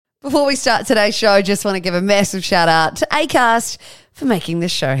Before we start today's show, just want to give a massive shout out to Acast for making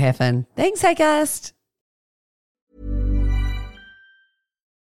this show happen. Thanks, Acast.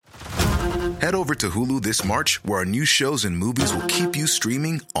 Head over to Hulu this March, where our new shows and movies will keep you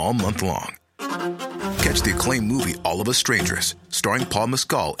streaming all month long. Catch the acclaimed movie All of Us Strangers, starring Paul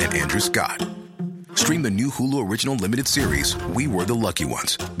Mescal and Andrew Scott. Stream the new Hulu original limited series We Were the Lucky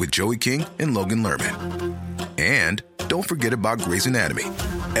Ones with Joey King and Logan Lerman. And don't forget about Grey's Anatomy.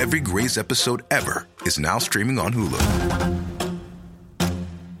 Every Grey's episode ever is now streaming on Hulu.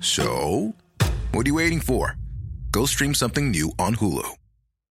 So, what are you waiting for? Go stream something new on Hulu.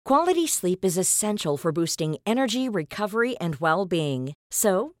 Quality sleep is essential for boosting energy, recovery, and well-being.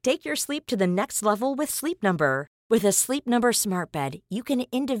 So, take your sleep to the next level with Sleep Number. With a Sleep Number smart bed, you can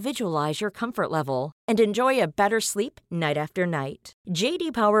individualize your comfort level and enjoy a better sleep night after night.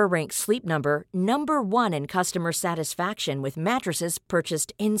 J.D. Power ranks Sleep Number number 1 in customer satisfaction with mattresses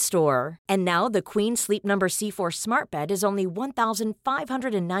purchased in-store. And now the Queen Sleep Number C4 smart bed is only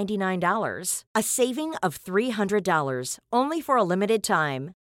 $1,599, a saving of $300, only for a limited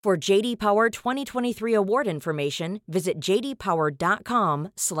time. For J.D. Power 2023 award information, visit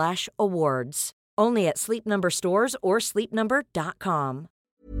jdpower.com/awards. Only at Sleep Number stores or sleepnumber.com.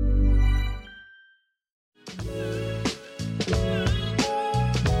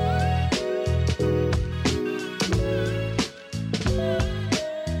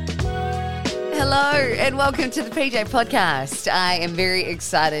 Hello and welcome to the PJ Podcast. I am very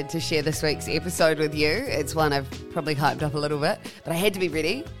excited to share this week's episode with you. It's one I've probably hyped up a little bit, but I had to be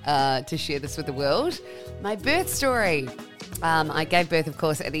ready to share this with the world. My birth story. I gave birth, of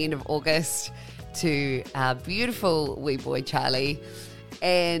course, at the end of August to our beautiful wee boy, Charlie.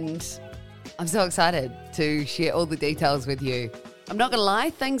 And I'm so excited to share all the details with you. I'm not going to lie,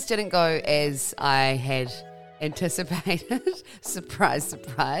 things didn't go as I had anticipated. Surprise,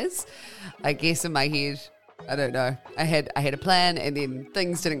 surprise. I guess in my head, I don't know. I had a plan and then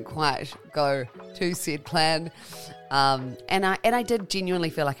things didn't quite go to said plan. And I did genuinely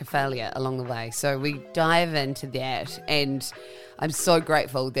feel like a failure along the way. So we dive into that, and I'm so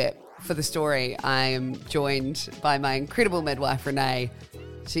grateful that for the story I am joined by my incredible midwife, Renee.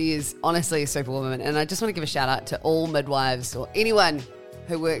 She is honestly a superwoman, and I just want to give a shout out to all midwives or anyone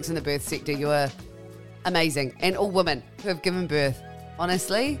who works in the birth sector. You are amazing, and all women who have given birth.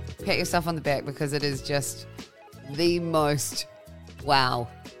 Honestly, pat yourself on the back, because it is just the most wow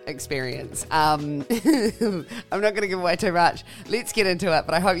experience. I'm not going to give away too much. Let's get into it,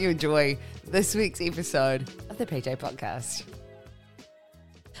 but I hope you enjoy this week's episode of the PJ Podcast.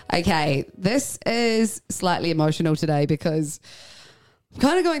 Okay, this is slightly emotional today because I'm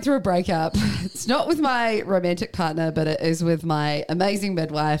kind of going through a breakup. It's not with my romantic partner, but it is with my amazing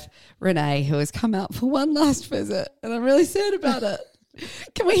midwife, Renee, who has come out for one last visit, and I'm really sad about it.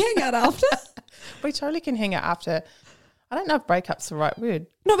 Can we hang out after? We totally can hang out after. I don't know if breakup's the right word.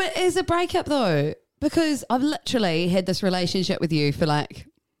 No, but it is a breakup though, because I've literally had this relationship with you for like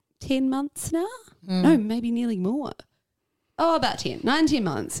 10 months now. No, maybe nearly more. Oh, about 10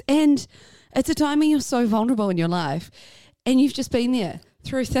 months. And it's a time when you're so vulnerable in your life, and you've just been there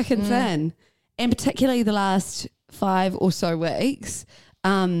through thick and thin. And particularly the last 5 or so weeks,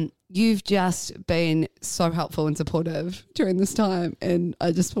 you've just been so helpful and supportive during this time. And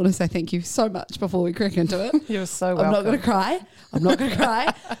I just want to say thank you so much before we crack into it. You're so welcome. I'm not going to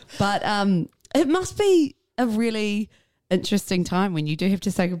cry. But it must be a really interesting time when you do have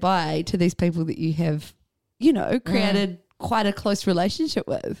to say goodbye to these people that you have, created quite a close relationship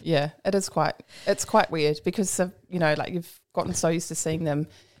with. Yeah, it's quite weird because of, like you've gotten so used to seeing them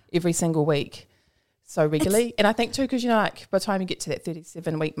every single week so regularly. And I think too, because, like by the time you get to that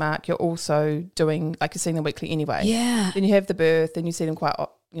 37-week mark, you're also doing, like you're seeing them weekly anyway. Yeah. Then you have the birth, then you see them quite,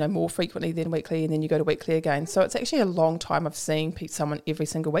 more frequently than weekly, and then you go to weekly again. So it's actually a long time of seeing someone every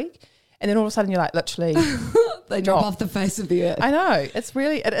single week. And then all of a sudden you're like literally they drop off the face of the earth. I know.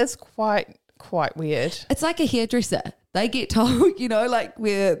 It is quite weird. It's like a hairdresser. They get told,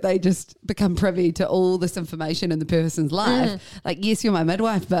 where they just become privy to all this information in the person's life. Like, yes, you're my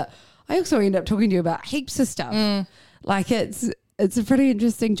midwife, but I also end up talking to you about heaps of stuff. Like, it's a pretty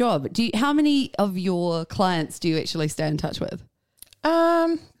interesting job. How many of your clients do you actually stay in touch with?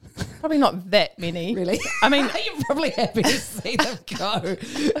 Probably not that many. Really? I mean, you're probably happy to see them go.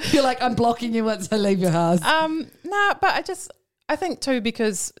 You're like, I'm blocking you once I leave your house. No, but I think too,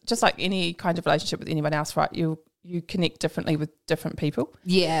 because just like any kind of relationship with anyone else, right, you connect differently with different people.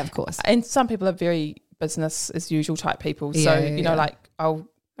 Yeah, of course. And some people are very business as usual type people. So, like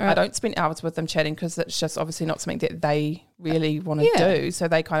I don't spend hours with them chatting because it's just obviously not something that they really want to do. So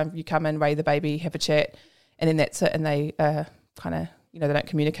they you come in, weigh the baby, have a chat, and then that's it. And they kind of they don't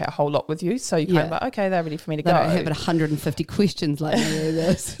communicate a whole lot with you. So you kind of like, okay, they're ready for me to They go. don't have 150 questions like me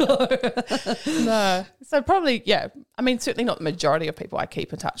either. No. So probably, I mean, certainly not the majority of people I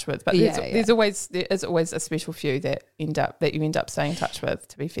keep in touch with, but there is always a special few that you end up staying in touch with,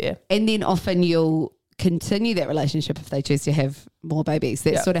 to be fair. And then often you'll continue that relationship if they choose to have more babies.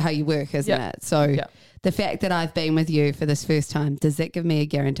 That's sort of how you work, isn't it? So the fact that I've been with you for this first time, does that give me a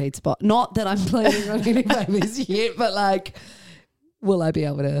guaranteed spot? Not that I'm planning on getting babies yet, but like, will I be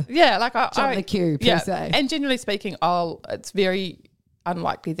able to jump the queue per se? And generally speaking, it's very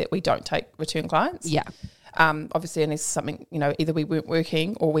unlikely that we don't take return clients. Yeah. Obviously, unless something, either we weren't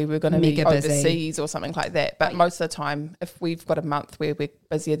working or we were going to be overseas or something like that. But most of the time, if we've got a month where we're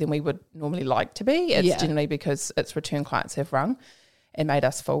busier than we would normally like to be, it's generally because it's return clients have rung and made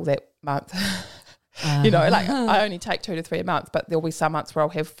us full that month. I only take 2 to 3 a month, but there'll be some months where I'll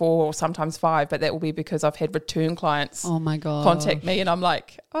have 4 or sometimes 5, but that will be because I've had return clients contact me and I'm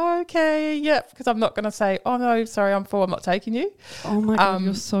like, okay, because I'm not going to say, oh no, sorry, I'm full, I'm not taking you. Oh my God,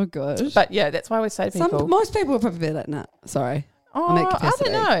 you're so good. But that's why I always say to people. Most people would probably be like, nah, sorry. I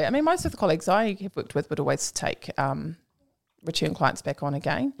don't know. I mean, most of the colleagues I have worked with would always take return clients back on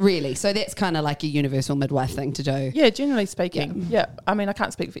again. Really? So that's kind of like a universal midwife thing to do? Yeah, generally speaking. Yeah. I mean, I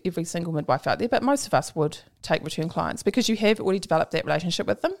can't speak for every single midwife out there, but most of us would take return clients because you have already developed that relationship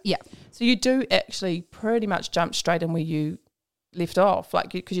with them. Yeah. So you do actually pretty much jump straight in where you left off,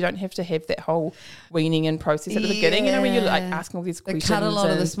 like, because you don't have to have that whole weaning in process at the beginning, when you're like asking all these questions. Cut a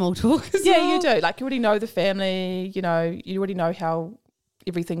lot of the small talk as well. you do. Like, you already know the family, you already know how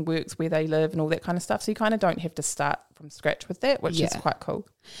everything works, where they live and all that kind of stuff. So you kind of don't have to start from scratch with that, which is quite cool.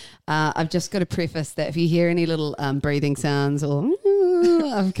 I've just got to preface that if you hear any little breathing sounds or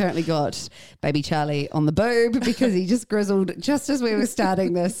I've currently got baby Charlie on the boob because he just grizzled just as we were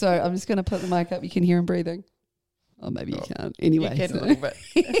starting this. So I'm just going to put the mic up. You can hear him breathing. Oh, maybe you can't. Anyway, you can a little bit.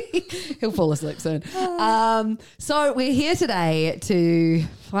 He'll fall asleep soon. So we're here today to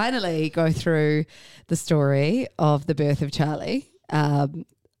finally go through the story of the birth of Charlie.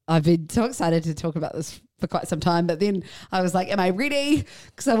 I've been so excited to talk about this for quite some time, but then I was like, am I ready?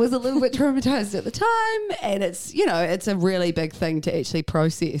 Because I was a little bit traumatized at the time, and it's a really big thing to actually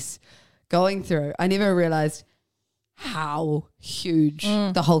process going through. I never realized how huge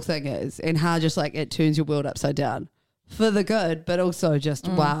the whole thing is and how just like it turns your world upside down for the good, but also just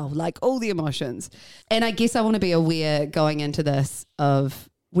wow, like all the emotions. And I guess I want to be aware going into this of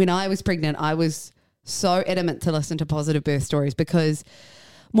when I was pregnant, I was so adamant to listen to positive birth stories because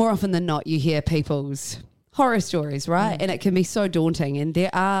more often than not you hear people's horror stories, right? And it can be so daunting, and there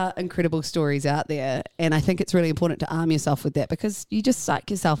are incredible stories out there, and I think it's really important to arm yourself with that because you just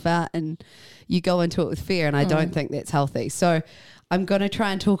psych yourself out and you go into it with fear, and I don't think that's healthy. So I'm going to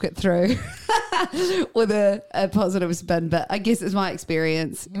try and talk it through with a positive spin, but I guess it's my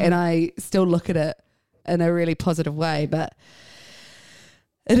experience and I still look at it in a really positive way. But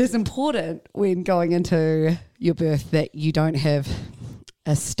it is important when going into your birth that you don't have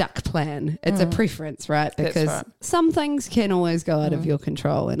a stuck plan. It's a preference, right? Because some things can always go out of your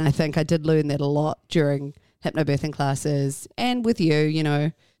control. And I think I did learn that a lot during hypnobirthing classes and with you,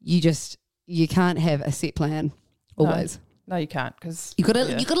 you can't have a set plan always. No, you can't, because you got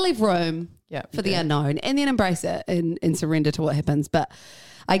to leave room for the unknown and then embrace it and surrender to what happens. But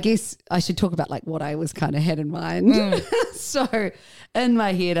I guess I should talk about like what I was kind of had in mind. So in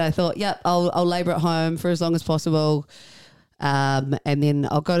my head, I thought, I'll labour at home for as long as possible. And then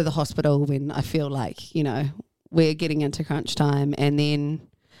I'll go to the hospital when I feel like, we're getting into crunch time, and then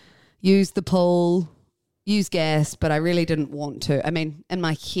use the pool, use gas, but I really didn't want to. I mean, in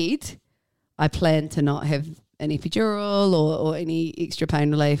my head, I planned to not have an epidural or any extra pain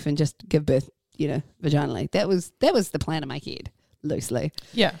relief and just give birth, vaginally. That was the plan in my head, loosely.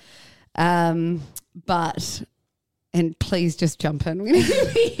 Yeah. But, and please just jump in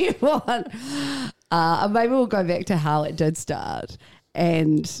whenever you want. Maybe we'll go back to how it did start.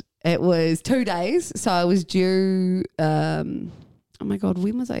 And it was 2 days. So I was due, oh my God,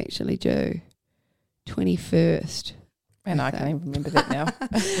 when was I actually due? 21st. And I can't even remember that now.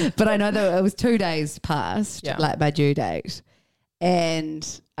 But I know that it was 2 days past, like my due date.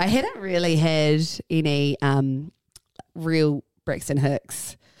 And I hadn't really had any real Braxton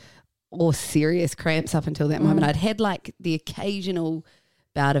Hicks or serious cramps up until that moment. I'd had like the occasional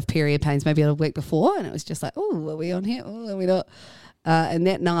bout of period pains maybe a week before, and it was just like, oh, are we on here? Oh, are we not? And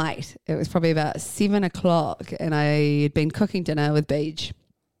that night, it was probably about 7 o'clock, and I had been cooking dinner with Beej.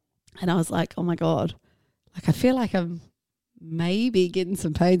 And I was like, oh my God, like I feel like I'm maybe getting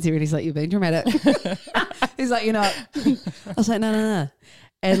some pains here. And he's like, you're being dramatic. He's like, you're not. I was like, no.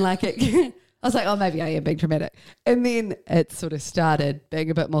 And like I was like, oh, maybe I am being dramatic. And then it sort of started being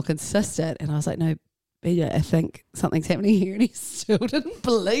a bit more consistent. And I was like, no, BJ, I think something's happening here. And he still didn't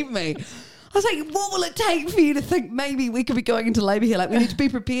believe me. I was like, what will it take for you to think maybe we could be going into labour here? Like, we need to be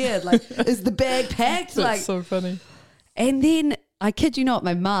prepared. Like, is the bag packed? That's so funny. And then, I kid you not,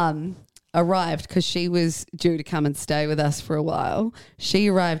 my mum arrived because she was due to come and stay with us for a while. She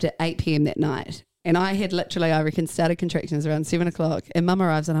arrived at 8 p.m. that night. And I had literally, I reckon, started contractions around 7 o'clock. And Mum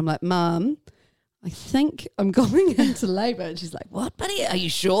arrives and I'm like, Mum, I think I'm going into labour. And she's like, what, buddy? Are you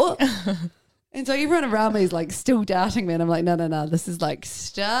sure? And so everyone around me is like still doubting me. And I'm like, no. This is like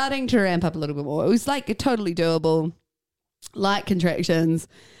starting to ramp up a little bit more. It was like totally doable, light contractions.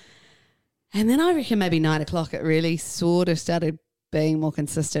 And then I reckon maybe 9 o'clock it really sort of started being more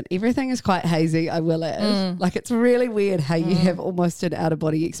consistent. Everything is quite hazy, I will add. Like, it's really weird how you have almost an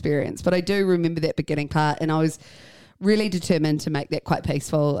out-of-body experience. But I do remember that beginning part, and I was really determined to make that quite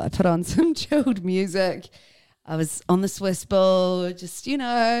peaceful. I put on some chilled music. I was on the Swiss ball, just,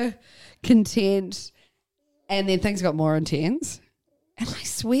 content. And then things got more intense. And I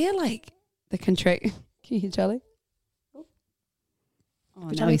swear, like, the contract... Can you hear Charlie? Oh,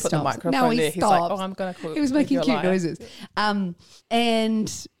 no, he put the microphone there. He's like, I'm going to call. He was making cute noises.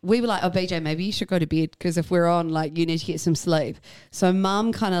 And we were like, oh, BJ, maybe you should go to bed because if we're on, like, you need to get some sleep. So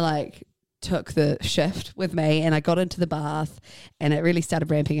Mum kind of like took the shift with me and I got into the bath and it really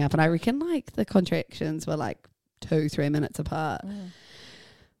started ramping up. And I reckon like the contractions were like 2-3 minutes apart.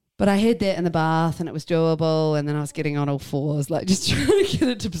 But I had that in the bath and it was doable, and then I was getting on all fours, like just trying to get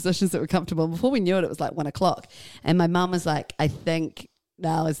into positions that were comfortable. And before we knew it, it was like 1 o'clock. And my mum was like, I think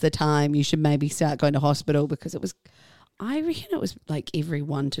now is the time you should maybe start going to hospital, because I reckon it was like every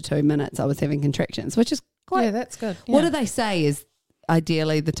 1 to 2 minutes I was having contractions, which is quite... Yeah, that's good. Yeah. What do they say is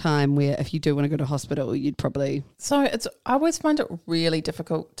ideally the time where if you do want to go to hospital, you'd probably... So I always find it really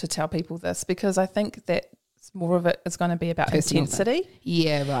difficult to tell people this, because I think that more of it is going to be about Personal intensity.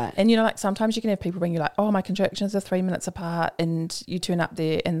 Yeah, right. And, like sometimes you can have people ring you like, oh, my contractions are 3 minutes apart, and you turn up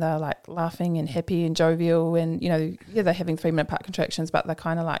there and they're like laughing and happy and jovial and, they're having 3 minute apart contractions, but they're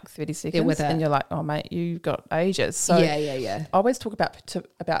kind of like 30 seconds with it. And you're like, oh, mate, you've got ages. So yeah. I always talk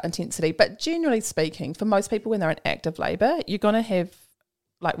about intensity, but generally speaking, for most people when they're in active labour, you're going to have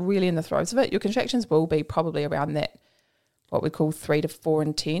like really in the throes of it, your contractions will be probably around that, what we call 3 to 4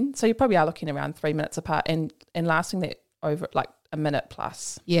 and 10. So you probably are looking around 3 minutes apart and lasting that over like a minute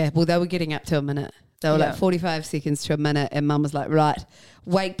plus. Yeah, well, they were getting up to a minute. They were like 45 seconds to a minute, and Mum was like, right,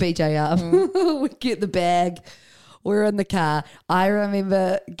 wake BJ up. We get the bag. We're in the car. I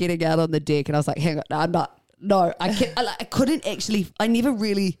remember getting out on the deck and I was like, hang on, no, I'm not. No, I couldn't actually, I never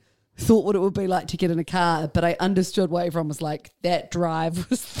really thought what it would be like to get in a car, but I understood why everyone was like, that drive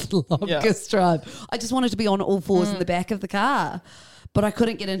was the longest drive. I just wanted to be on all fours in the back of the car, but I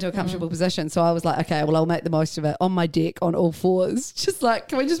couldn't get into a comfortable position. So I was like, okay, well, I'll make the most of it on my deck on all fours. Just like,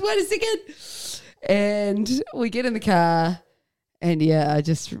 can we just wait a second? And we get in the car and I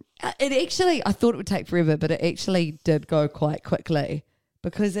thought it would take forever, but it actually did go quite quickly,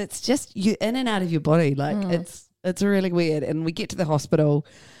 because it's just, you're in and out of your body. Like it's really weird. And we get to the hospital.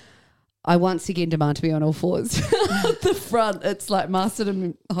 I once again demand to be on all fours. At the front, it's like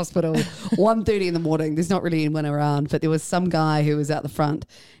Masterton Hospital, 1:30 in the morning. There's not really anyone around, but there was some guy who was out the front,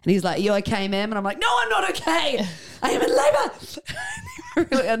 and he's like, "You okay, ma'am?" And I'm like, "No, I'm not okay. I am in labour." I never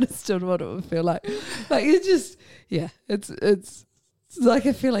really understood what it would feel like. Like, it's just, it's like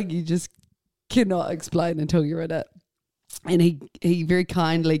a feeling you just cannot explain until you're in it. And he very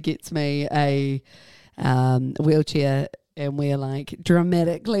kindly gets me a wheelchair, and we're like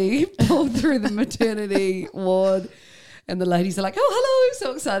dramatically pulled through the maternity ward, and the ladies are like, oh, hello,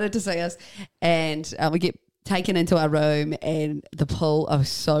 so excited to see us. And we get taken into our room, and the pool, I was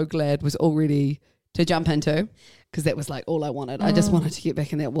so glad, was all ready to jump into, because that was like all I wanted. I just wanted to get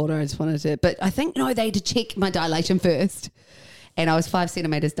back in that water. I just wanted to, but I think, no, they had to check my dilation first, and I was 5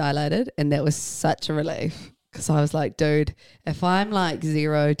 centimetres dilated, and that was such a relief. Because I was like, dude, if I'm like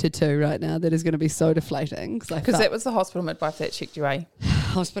 0 to 2 right now, that is going to be so deflating. Because that was the hospital midwife that checked you, eh?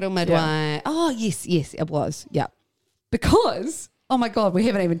 Hospital midwife. Yeah. Oh, yes, it was. Yeah. Because, oh my God, we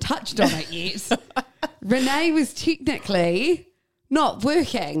haven't even touched on it yet. Renee was technically not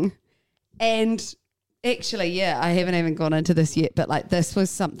working. And actually, I haven't even gone into this yet, but like this was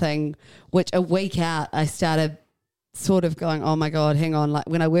something which a week out I started sort of going, oh my God, hang on. Like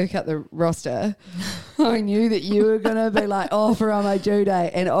when I work out the roster, I knew that you were going to be like, oh, for my due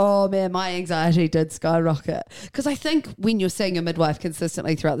date. And oh man, my anxiety did skyrocket. Because I think when you're seeing a midwife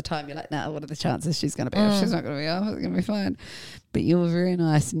consistently throughout the time, you're like, nah, what are the chances she's going to be off? She's not going to be off. It's going to be fine. But you were very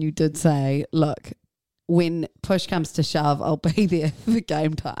nice, and you did say, look, when push comes to shove, I'll be there for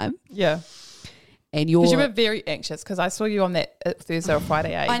game time. Yeah. and because you were very anxious because I saw you on that Thursday or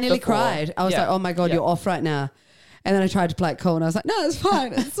Friday. I nearly cried. I was like, oh my God, you're off right now. And then I tried to play it cool and I was like, no, it's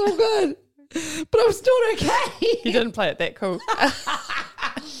fine. It's all good. But I'm still okay. You didn't play it that cool.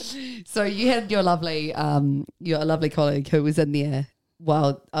 So you had your lovely colleague who was in there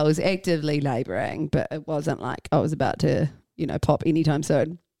while I was actively labouring, but it wasn't like I was about to, pop anytime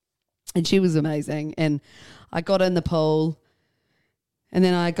soon. And she was amazing. And I got in the pool and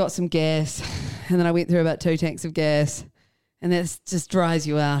then I got some gas and then I went through about 2 tanks of gas. And that just dries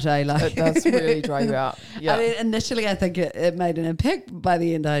you out, eh? It does really dry you out. Yeah. I mean, initially, I think it made an impact. By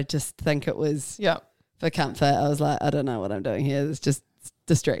the end, I just think it was for comfort. I was like, I don't know what I'm doing here. This just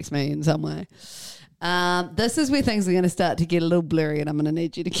distracts me in some way. This is where things are going to start to get a little blurry, and I'm going to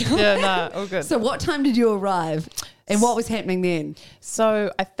need you to go. Yeah, no, all good. So, what time did you arrive, and what was happening then?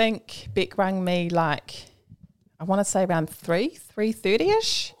 So, I think Beck rang me I want to say around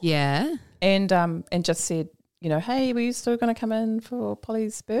 3:30ish. Yeah, and just said, hey, were you still going to come in for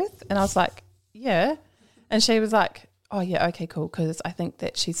Polly's birth? And I was like, yeah. And she was like, oh, yeah, okay, cool, because I think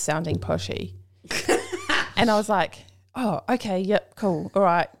that she's sounding pushy. And I was like, oh, okay, yep, cool, all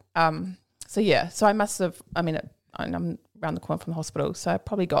right. So I must have, I'm around the corner from the hospital, so I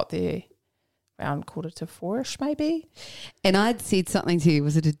probably got there around 3:45ish maybe. And I'd said something to you,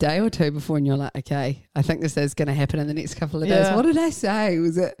 was it a day or two before, and you're like, okay, I think this is going to happen in the next couple of days. What did I say?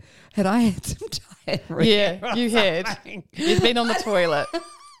 Had I had some diarrhea? Yeah, you had. You'd been on the toilet.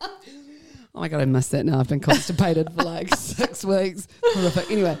 Oh my God, I missed that now. I've been constipated for 6 weeks. Horrific.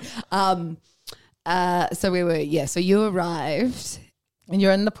 Anyway, so we were, so you arrived. And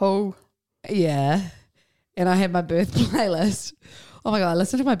you're in the pool. Yeah. And I had my birth playlist. Oh my God, I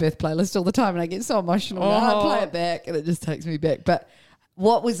listen to my birth playlist all the time and I get so emotional. Now I play it back and it just takes me back. But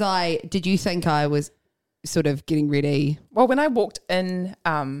did you think I was sort of getting ready? Well, when I walked into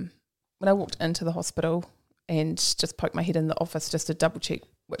the hospital and just poked my head in the office just to double check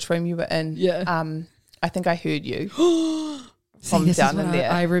which room you were in, I think I heard you from down in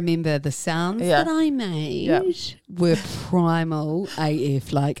there. I remember the sounds that I made were primal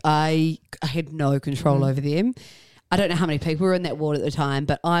AF. I had no control over them. I don't know how many people were in that ward at the time,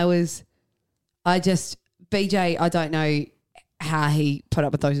 but BJ, I don't know how he put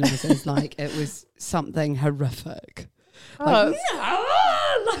up with those noises. It was something horrific. But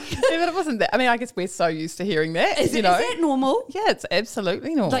it wasn't that. I mean, I guess we're so used to hearing that. Is that normal? Yeah, it's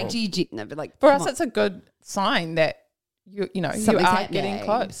absolutely normal. For us, it's a good sign that you are getting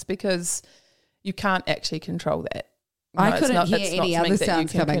close because you can't actually control that. I couldn't hear any other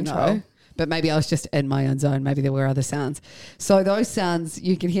sounds coming though. But maybe I was just in my own zone. Maybe there were other sounds. So those sounds,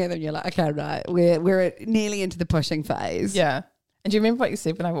 you can hear them. You're like, okay, right. We're nearly into the pushing phase. Yeah. And do you remember what you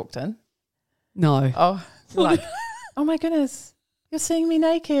said when I walked in? No. Oh, oh my goodness, you're seeing me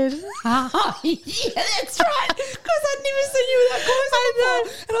naked. Yeah, that's right. Because I'd never seen you with that clothes on before.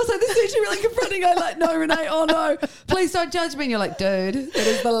 And I was like, this is actually really confronting. I'm like, no, Renee, oh no, please don't judge me. And you're like, dude, that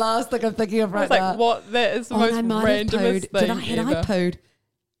is the last thing I'm thinking of right now. I was like, what? That is the most randomest thing ever.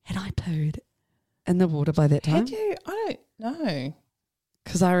 Had I pooed in the water by that time? Had you? I don't know.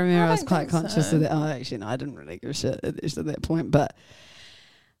 Because I remember I was quite conscious of that. Oh, actually, no, I didn't really give a shit at that point. But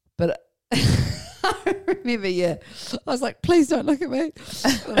I remember, I was like, please don't look at me.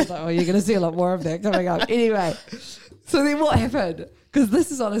 And I was like, oh, you're going to see a lot more of that coming up. Anyway, so then what happened? Because this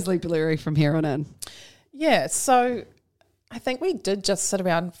is honestly blurry from here on in. Yeah, so I think we did just sit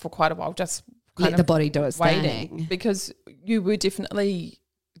around for quite a while, just let the body do its waiting thing. Because you were definitely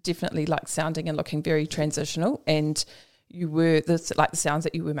sounding and looking very transitional, and you were the sounds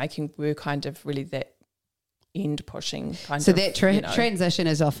that you were making were kind of really that end pushing kind of. So that transition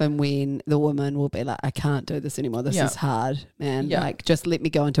is often when the woman will be like, I can't do this anymore. This is hard, man. Yeah. Just let me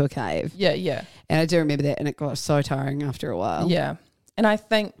go into a cave. Yeah, yeah. And I do remember that, and it got so tiring after a while. Yeah. And I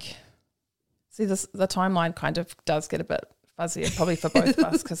think, the timeline kind of does get a bit fuzzier probably for both of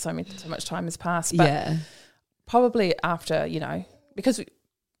us because so much time has passed. But probably after, because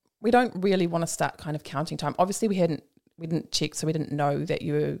we don't really want to start kind of counting time. Obviously, we didn't check, so we didn't know that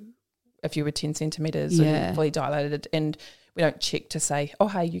if you were 10 centimetres and fully dilated, and we don't check to say, oh,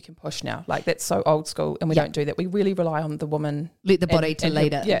 hey, you can push now. That's so old school, and we don't do that. We really rely on the woman. Let the body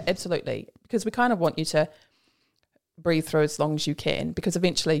lead it. Yeah, absolutely. Because we kind of want you to breathe through as long as you can, because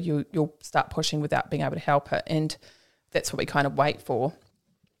eventually you'll start pushing without being able to help it, and that's what we kind of wait for.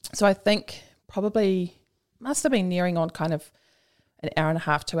 So I think probably must have been nearing on kind of an hour and a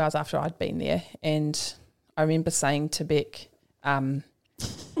half, 2 hours after I'd been there. And I remember saying to Beck,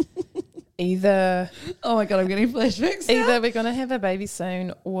 either... Oh my God, I'm getting flashbacks now. Either we're going to have a baby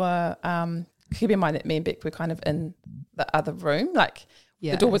soon, or keep in mind that me and Beck were kind of in the other room.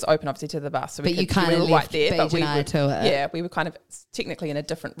 Yeah. The door was open, obviously, to the bus. So but you kind we of were left right there. But we were, to it. yeah, we were kind of technically in a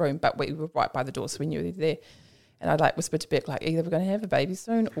different room, but we were right by the door, so we knew they were there. And I like whispered to Beck, like, either we're going to have a baby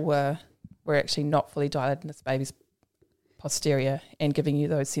soon or we're actually not fully dilated in this baby's posterior and giving you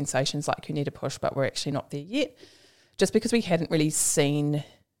those sensations like you need to push, but we're actually not there yet. Just because we hadn't really seen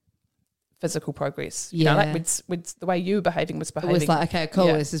physical progress. You know, like we'd, the way you were behaving was behaving. It was like, okay, cool,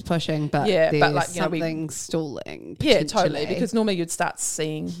 this is pushing, but there's like, you something stalling. Yeah, totally. Because normally you'd start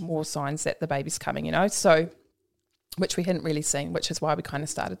seeing more signs that the baby's coming, you know, so which we hadn't really seen, which is why we kind of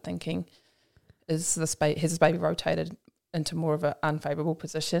started thinking, has this baby rotated into more of an unfavourable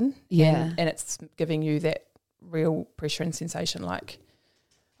position? Yeah. And it's giving you that real pressure and sensation like,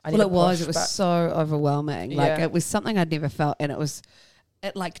 I need well, to it push, was so overwhelming. Like, it was something I'd never felt, and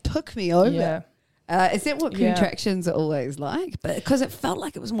it like took me over. Yeah. Is that what contractions are always like? But because it felt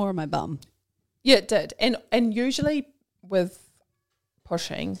like it was more on my bum. Yeah, it did. And usually with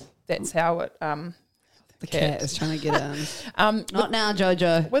pushing, that's how it the cat is trying to get in. Not now,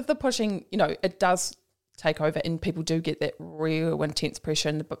 Jojo. With the pushing, you know, it does take over, and people do get that real intense pressure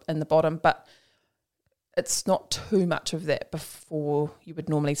in the bottom, but it's not too much of that before you would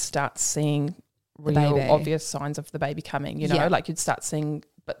normally start seeing real obvious signs of the baby coming, you know, like you'd start seeing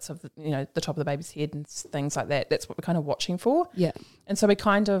bits of, the top of the baby's head and things like that. That's what we're kind of watching for. Yeah. And so we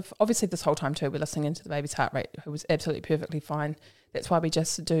kind of, obviously this whole time too, we're listening into the baby's heart rate, who was absolutely perfectly fine. That's why we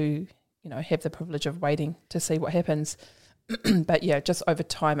just do, have the privilege of waiting to see what happens. But yeah, just over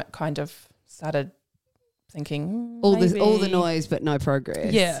time it kind of started thinking all the noise but no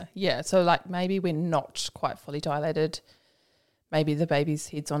progress. Yeah. So like maybe we're not quite fully dilated. Maybe the baby's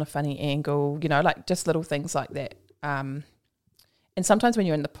head's on a funny angle, like just little things like that. And sometimes when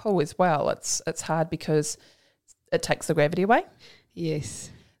you're in the pool as well, it's hard because it takes the gravity away. Yes.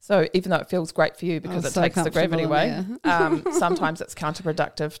 So even though it feels great for you because it takes the gravity away, sometimes it's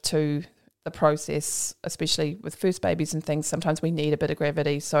counterproductive to the process, especially with first babies and things. Sometimes we need a bit of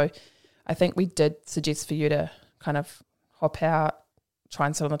gravity. So I think we did suggest for you to kind of hop out, try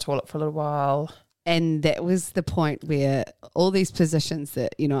and sit on the toilet for a little while. And that was the point where all these positions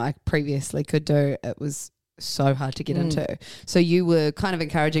that, I previously could do, it was so hard to get into. So you were kind of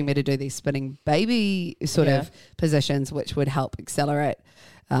encouraging me to do these spinning baby sort of positions, which would help accelerate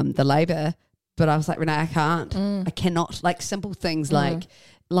the labour. But I was like, Renee, I can't. I cannot. Like simple things like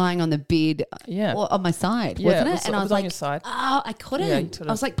lying on the bed or on my side, wasn't it? And I was like, on your side. Oh, I couldn't. I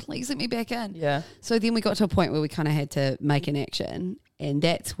was like, please let me back in. Yeah. So then we got to a point where we kind of had to make an action. And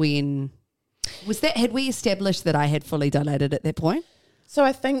that's when... had we established that I had fully dilated at that point? So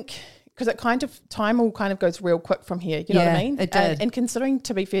I think... because it kind of, time all kind of goes real quick from here, you know what I mean? It did. And considering,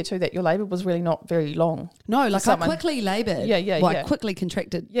 to be fair too, that your labour was really not very long. No, like I quickly laboured. I quickly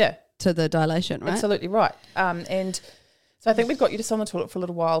contracted to the dilation, right? Absolutely right. And so I think we've got you just on the toilet for a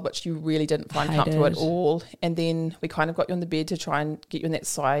little while, which you really didn't find comfortable at all. And then we kind of got you on the bed to try and get you in that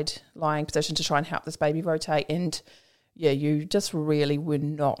side lying position to try and help this baby rotate. And you just really were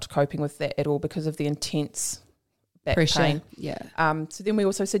not coping with that at all because of the intense back pressure. Pain. Yeah. So then we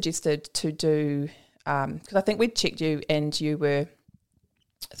also suggested to do, because I think we'd checked you and you were,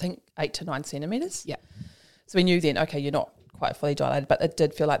 I think, 8 to 9 centimetres. Yeah. So we knew then, okay, you're not quite fully dilated, but it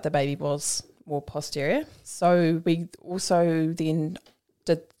did feel like the baby was more posterior. So we also then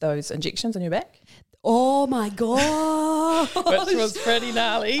did those injections on your back. Oh my God. Which was pretty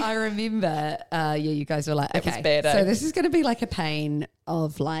gnarly. I remember, you guys were like, it okay, was bad, so this is going to be like a pain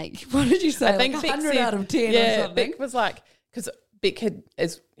of like, what did you say? I think like Beck 100 said, out of 10 or something. Beck was like, because Beck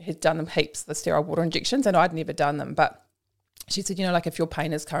had done them heaps, the sterile water injections, and I'd never done them, but she said, like if your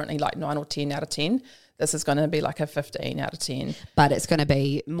pain is currently like 9 or 10 out of 10, this is going to be like a 15 out of 10. But it's going to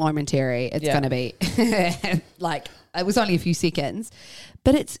be momentary. It's going to be like, it was only a few seconds,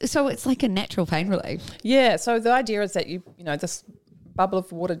 but it's like a natural pain relief. Yeah. So the idea is that this bubble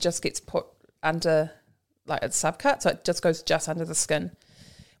of water just gets put under, like it's subcut. So it just goes just under the skin,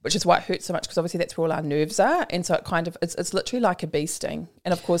 which is why it hurts so much because obviously that's where all our nerves are. And so it kind of, it's literally like a bee sting.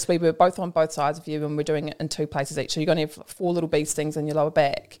 And of course we were both on both sides of you and we're doing it in 2 places each. So you're going to have 4 little bee stings in your lower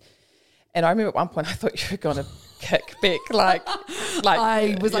back. And I remember at one point I thought you were going to kick Beck, like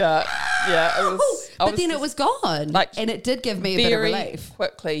I was like, it was. But then it was gone, and it did give me a bit of relief.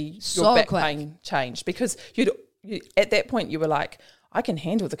 Quickly, your back pain changed because you at that point you were like, I can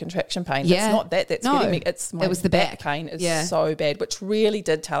handle the contraction pain. Yeah. It's not that's getting me. It was the back pain is so bad, which really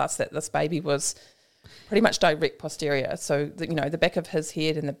did tell us that this baby was pretty much direct posterior. So the back of his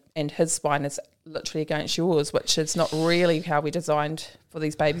head and his spine is literally against yours, which is not really how we designed for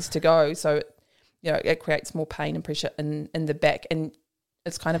these babies to go. So it creates more pain and pressure in the back, and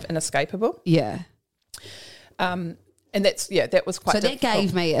it's kind of inescapable. Yeah. And that was quite difficult. That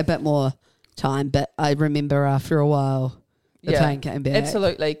gave me a bit more time, but I remember after a while the pain came back.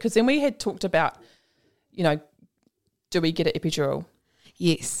 Absolutely, because then we had talked about, do we get an epidural?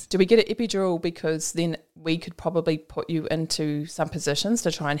 Yes. Do we get an epidural because then we could probably put you into some positions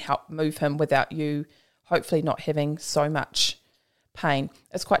to try and help move him without you hopefully not having so much pain.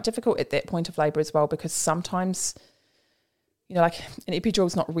 It's quite difficult at that point of labour as well, because sometimes, like an epidural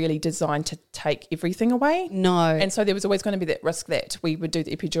is not really designed to take everything away. No. And so there was always going to be that risk that we would do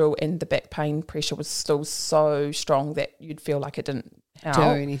the epidural and the back pain pressure was still so strong that you'd feel like it didn't help. Do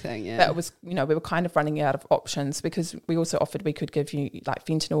anything, yeah. But it was, we were kind of running out of options, because we also offered we could give you like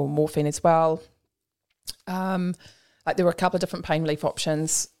fentanyl or morphine as well. Like there were a couple of different pain relief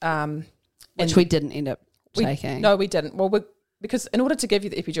options. Which we didn't end up taking. No, we didn't. Well, because in order to give you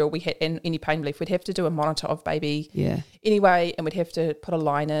the epidural, we had any pain relief, we'd have to do a monitor of baby anyway, and we'd have to put a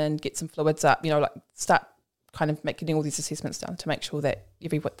line in, get some fluids up, like start kind of getting all these assessments done to make sure that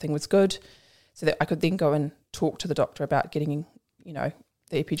everything was good, so that I could then go and talk to the doctor about getting, the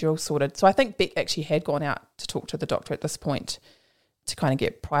epidural sorted. So I think Beck actually had gone out to talk to the doctor at this point to kind of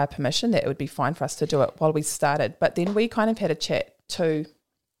get prior permission that it would be fine for us to do it while we started. But then we kind of had a chat too.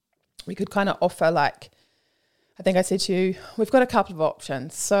 We could kind of offer, like, I think I said to you, we've got a couple of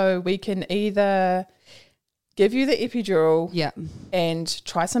options. So we can either give you the epidural and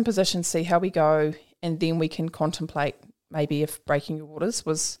try some positions, see how we go, and then we can contemplate maybe if breaking your waters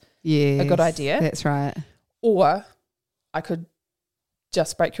was a good idea. That's right. Or I could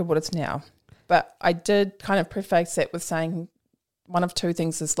just break your waters now. But I did kind of preface that with saying one of two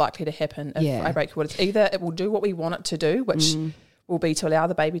things is likely to happen if I break your waters. Either it will do what we want it to do, which will be to allow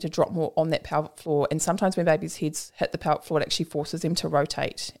the baby to drop more on that pelvic floor. And sometimes when babies' heads hit the pelvic floor, it actually forces them to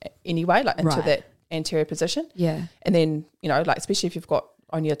rotate anyway, like into that anterior position. Yeah. And then, like especially if you've got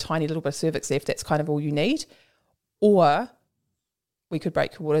only a tiny little bit of cervix left, that's kind of all you need. Or we could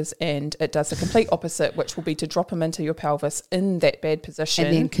break your waters and it does the complete opposite, which will be to drop him into your pelvis in that bad position.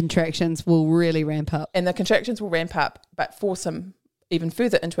 And then contractions will really ramp up. And the contractions will ramp up, but force him even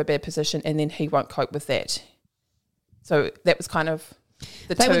further into a bad position, and then he won't cope with that. So that was kind of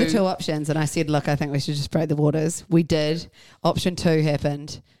They were the two options, and I said, look, I think we should just break the waters. We did. Option 2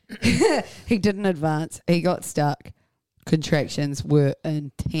 happened. He didn't advance. He got stuck. Contractions were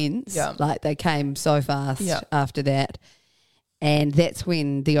intense. Yeah. Like they came so fast after that. And that's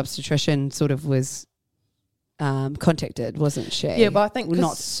when the obstetrician sort of was contacted, wasn't she? Yeah, but I think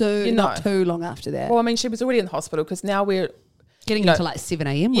not too long after that. Well, I mean, she was already in the hospital, because now we're getting into like 7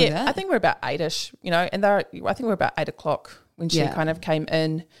 a.m. with Yeah, it. I think we're about 8ish, and I think we're about 8 o'clock when she kind of came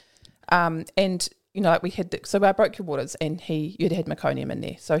in. And, like we had, so I broke your waters, and you'd had meconium in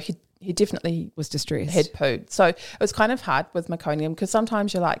there. So he definitely was distressed. Had pooed. So it was kind of hard with meconium, because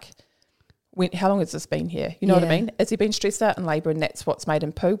sometimes you're like, how long has this been here? You know what I mean? Has he been stressed out in labour and that's what's made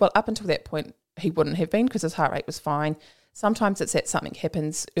him poo? Well, up until that point, he wouldn't have been, because his heart rate was fine. Sometimes it's that something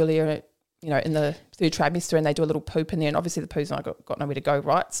happens earlier, in the third trimester, and they do a little poop in there, and obviously the poo's not got nowhere to go,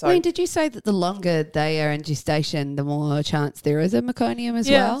 right? So, I mean, did you say that the longer they are in gestation, the more chance there is of meconium as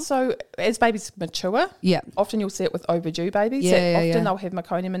well? Yeah, so as babies mature, often you'll see it with overdue babies. Often they'll have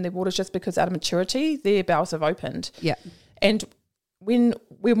meconium in their waters just because out of maturity, their bowels have opened. Yeah. And when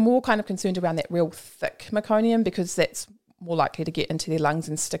we're more kind of concerned around that real thick meconium, because that's more likely to get into their lungs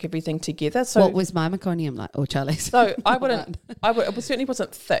and stick everything together. So what was my meconium like, or Charlie's? So it certainly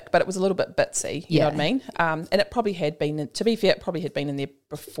wasn't thick, but it was a little bit bitsy, you know what I mean? And it probably had been, to be fair, it probably had been in there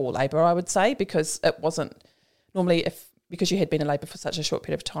before labour, I would say, because it wasn't normally, because you had been in labour for such a short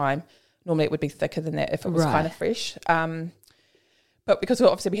period of time, normally it would be thicker than that if it was kind of fresh. But because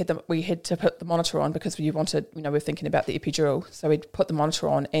obviously we had to put the monitor on, because we wanted, we were thinking about the epidural, so we'd put the monitor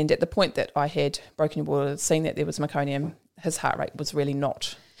on, and at the point that I had broken your water, seeing that there was meconium, his heart rate was really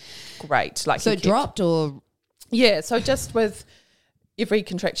not great. Like, so it dropped, or so just with every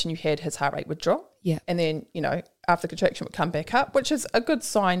contraction you had, his heart rate would drop. Yeah, and then after the contraction would come back up, which is a good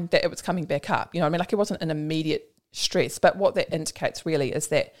sign that it was coming back up. You know what I mean? Like, it wasn't an immediate stress, but what that indicates really is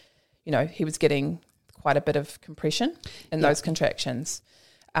that he was getting quite a bit of compression in those contractions.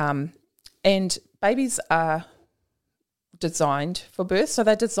 And babies are designed for birth, so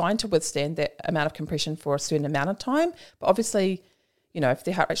they're designed to withstand that amount of compression for a certain amount of time. But obviously, if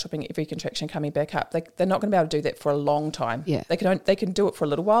their heart rate's dropping, every contraction coming back up, they're not going to be able to do that for a long time. Yeah. They can do it for a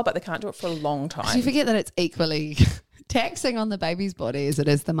little while, but they can't do it for a long time. So you forget that it's equally taxing on the baby's body as it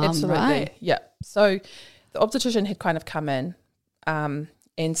is the mum, Absolutely. Right? Yeah. So the obstetrician had kind of come in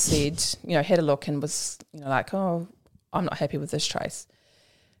and said, had a look and was, like, oh, I'm not happy with this trace.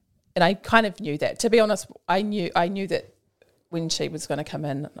 And I kind of knew that. To be honest, I knew that when she was going to come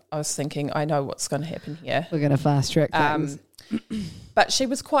in, I was thinking, I know what's going to happen here. We're going to fast track things. But she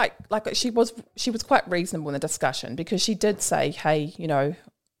was quite quite reasonable in the discussion, because she did say, hey, you know,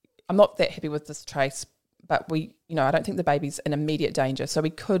 I'm not that happy with this trace, but I don't think the baby's in immediate danger. So we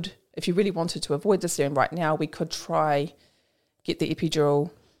could, if you really wanted to avoid this serum right now, we could try get the epidural,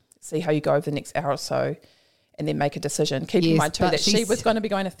 see how you go over the next hour or so, and then make a decision. Keep in mind too that she was going to be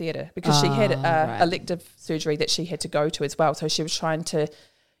going to theatre, because she had elective surgery that she had to go to as well. So she was trying to,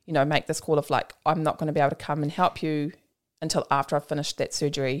 you know, make this call of like, I'm not going to be able to come and help you until after I've finished that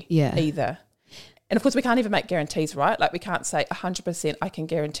surgery either. And of course, we can't even make guarantees, right? Like, we can't say 100% I can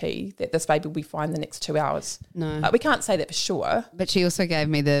guarantee that this baby will be fine the next 2 hours. No. Like, we can't say that for sure. But she also gave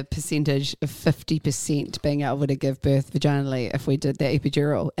me the percentage of 50% being able to give birth vaginally if we did the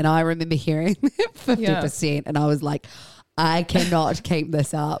epidural. And I remember hearing 50%, and I was like, I cannot keep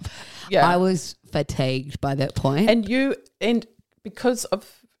this up. Yeah. I was fatigued by that point. And because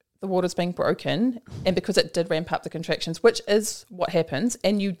of the waters being broken, and because it did ramp up the contractions, which is what happens,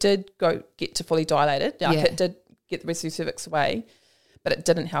 and you did get to fully dilated, like it did get the rest of your cervix away, but it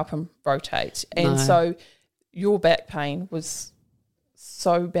didn't help him rotate. And so your back pain was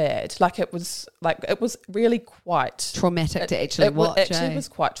so bad. It was really quite traumatic to actually watch. It actually was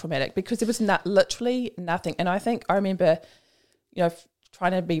quite traumatic, because there was literally nothing. And I remember, you know,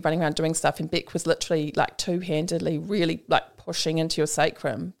 trying to be running around doing stuff, and Beck was literally like two-handedly really like pushing into your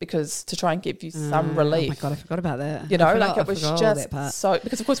sacrum to try and give you some relief. Oh my God, I forgot about that. You know, it was just so,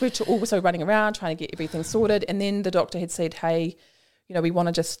 because of course we were also running around trying to get everything sorted, and then the doctor had said, hey, you know, we want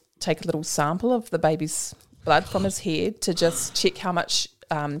to just take a little sample of the baby's blood from his head to just check how much,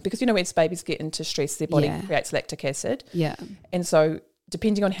 because, you know, as babies get into stress, their body creates lactic acid. Yeah. And so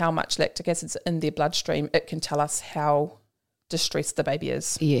depending on how much lactic acid's in their bloodstream, it can tell us how distressed the baby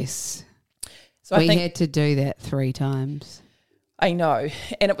is. Yes. So we had to do that 3 times. I know.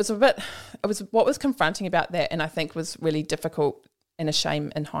 And it was what was confronting about that, and I think was really difficult and a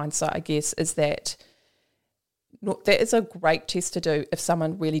shame in hindsight, I guess, is that that is a great test to do if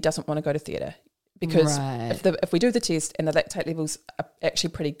someone really doesn't want to go to theatre. Because if we do the test and the lactate levels are actually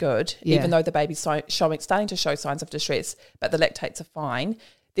pretty good, even though the baby's starting to show signs of distress, but the lactates are fine,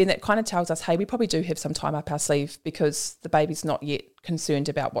 then that kind of tells us, hey, we probably do have some time up our sleeve, because the baby's not yet concerned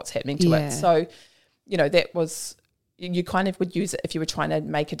about what's happening to it. So, you know, that was, you kind of would use it if you were trying to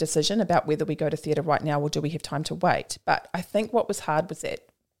make a decision about whether we go to theatre right now or do we have time to wait. But I think what was hard was that,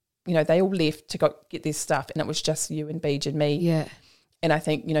 you know, they all left to go get their stuff, and it was just you and Beej and me. Yeah. And I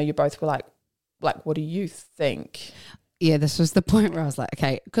think, you know, you both were like, what do you think? Yeah, this was the point where I was like,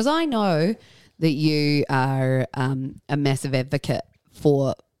 okay, because I know that you are a massive advocate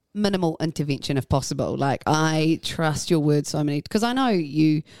for minimal intervention if possible. Like, I trust your word so many, because I know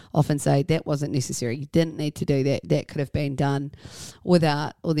you often say that wasn't necessary, you didn't need to do that, that could have been done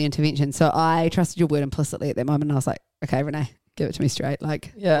without all the intervention. So I trusted your word implicitly at that moment, and I was like, okay, Renee, give it to me straight,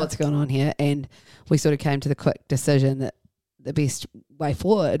 like what's going on here? And we sort of came to the quick decision that the best way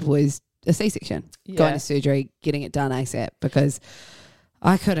forward was a C-section, going to surgery, getting it done ASAP, because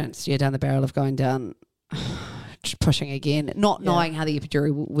I couldn't steer down the barrel of going down, just pushing again, not knowing how the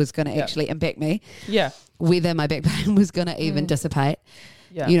epidural was going to actually impact me, whether my back pain was going to even dissipate.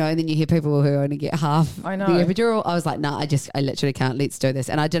 You know, and then you hear people who only get half the epidural. I was like, nah, I literally can't, let's do this.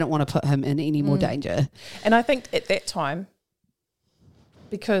 And I didn't want to put him in any more danger. And I think at that time,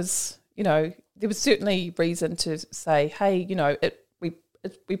 because, you know, there was certainly reason to say, hey, you know,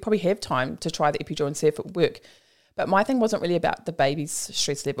 we probably have time to try the epidural and see if it would work. But my thing wasn't really about the baby's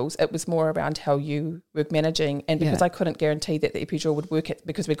stress levels. It was more around how you were managing. And because I couldn't guarantee that the epidural would work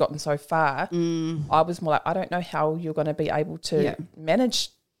because we'd gotten so far, I was more like, I don't know how you're going to be able to manage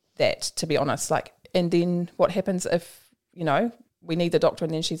that, to be honest. Like, and then what happens if, you know, we need the doctor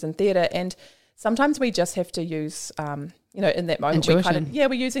and then she's in theatre? And sometimes we just have to use, you know, in that moment,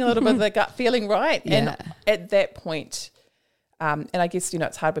 we're using a little bit of the gut feeling, right? And at that point, and I guess, you know,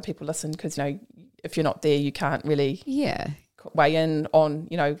 it's hard when people listen, because, you know, if you're not there, you can't really weigh in on,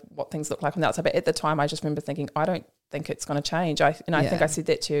 you know, what things look like on the outside. But at the time, I just remember thinking, I don't think it's going to change. I think I said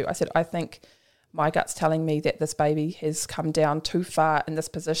that to you. I said, I think my gut's telling me that this baby has come down too far in this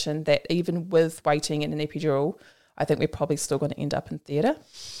position, that even with waiting in an epidural, I think we're probably still going to end up in theatre.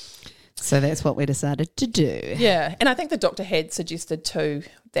 So that's what we decided to do. Yeah. And I think the doctor had suggested too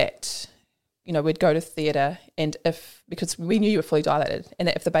that, you know, we'd go to theatre, and because we knew you were fully dilated, and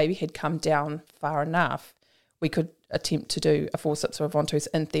that if the baby had come down far enough, we could attempt to do a forceps or a ventouse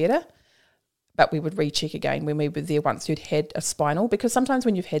in theatre, but we would recheck again when we were there once you'd had a spinal, because sometimes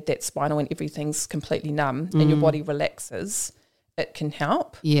when you've had that spinal and everything's completely numb and your body relaxes, it can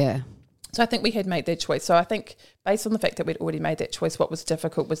help. Yeah. So I think we had made that choice. So I think based on the fact that we'd already made that choice, what was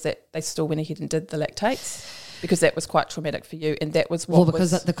difficult was that they still went ahead and did the lactates because that was quite traumatic for you. And that was what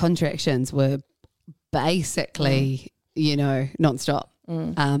because the contractions were basically, nonstop.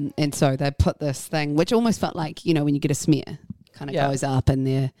 And so they put this thing, which almost felt like, when you get a smear, kind of goes up and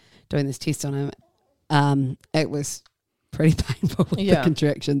they're doing this test on him. It was pretty painful with the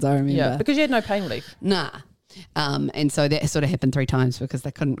contractions, I remember. Yeah, because you had no pain relief. Nah. And so that sort of happened 3 times because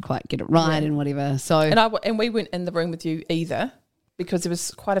they couldn't quite get it right and whatever. So and we weren't in the room with you either because there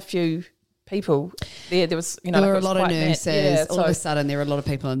was quite a few people there. There was, there were a lot of nurses. All of a sudden there were a lot of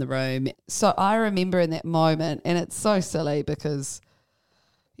people in the room. So I remember in that moment, and it's so silly because,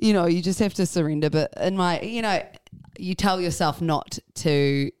 you just have to surrender. But in my, you tell yourself not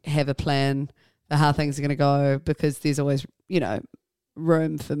to have a plan for how things are going to go because there's always,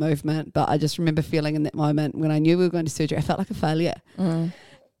 room for movement. But I just remember feeling in that moment when I knew we were going to surgery, I felt like a failure. And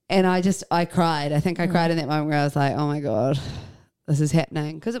I cried. I think I cried in that moment where I was like, oh my God, this is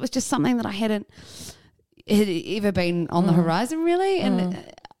happening. Because it was just something that I hadn't ever been on the horizon really.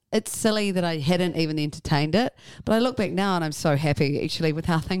 And it's silly that I hadn't even entertained it. But I look back now and I'm so happy actually with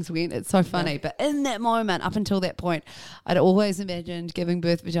how things went. It's so funny. But in that moment, up until that point, I'd always imagined giving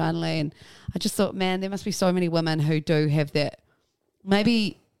birth vaginally. And I just thought, man, there must be so many women who do have that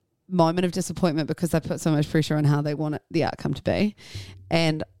maybe moment of disappointment because they put so much pressure on how they want the outcome to be.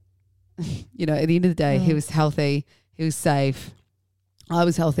 And, at the end of the day, he was healthy, he was safe. I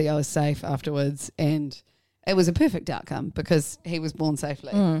was healthy, I was safe afterwards. And it was a perfect outcome because he was born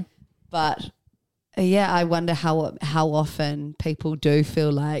safely. But, I wonder how often people do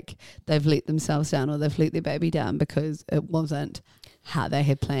feel like they've let themselves down or they've let their baby down because it wasn't how they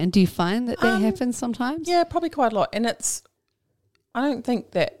had planned. Do you find that happens sometimes? Yeah, probably quite a lot. And I don't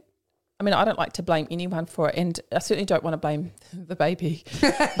think that, I don't like to blame anyone for it, and I certainly don't want to blame the baby.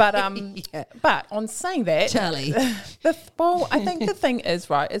 But but on saying that, Charlie, I think the thing is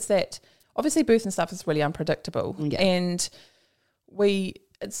is that obviously birth and stuff is really unpredictable, and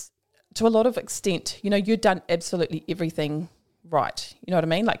it's to a lot of extent, you'd done absolutely everything right. You know what I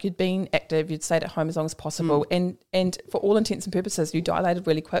mean? Like you'd been active, you'd stayed at home as long as possible, and for all intents and purposes, you dilated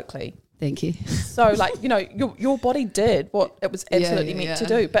really quickly. Thank you. So, your body did what it was absolutely meant to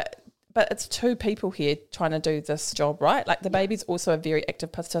do. But it's 2 people here trying to do this job, right? Like the baby's also a very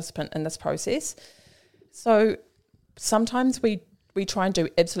active participant in this process. So sometimes we try and do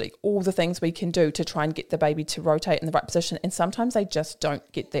absolutely all the things we can do to try and get the baby to rotate in the right position. And sometimes they just don't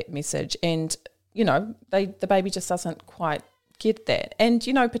get that message. And, the baby just doesn't quite get that. And,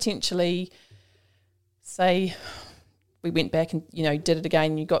 potentially say we went back and, did it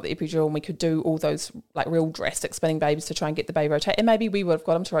again, you got the epidural and we could do all those like real drastic spinning babies to try and get the baby rotate. And maybe we would have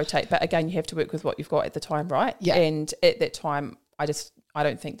got him to rotate, but again, you have to work with what you've got at the time, right? Yeah. And at that time, I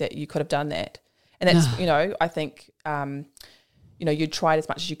don't think that you could have done that. And that's, I think, you tried as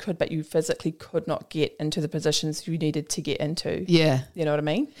much as you could, but you physically could not get into the positions you needed to get into. Yeah. You know what I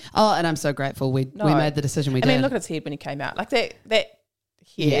mean? Oh, and I'm so grateful we made the decision we did. Look at his head when he came out. Like that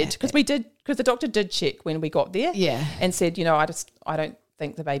head, because the doctor did check when we got there, and said, I don't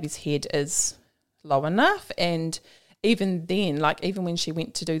think the baby's head is low enough. And even then, like even when she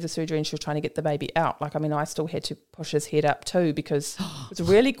went to do the surgery and she was trying to get the baby out, I still had to push his head up too because it was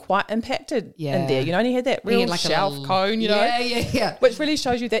really quite impacted in there. And he had that real shelf cone, which really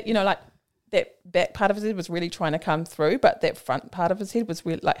shows you that that back part of his head was really trying to come through, but that front part of his head was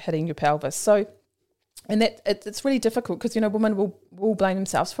really like hitting your pelvis. So. And that it's really difficult because, women will blame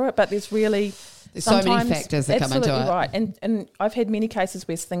themselves for it, but there's so many factors that come into it. Absolutely right. And I've had many cases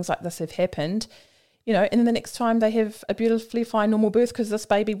where things like this have happened, and then the next time they have a beautifully fine normal birth because this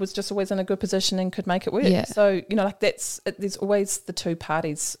baby was just always in a good position and could make it work. Yeah. So, there's always the 2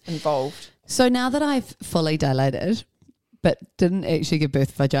 parties involved. So now that I've fully dilated but didn't actually give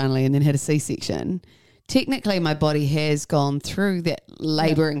birth vaginally and then had a C-section, technically my body has gone through that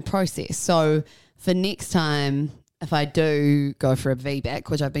labouring process. So for next time, if I do go for a VBAC,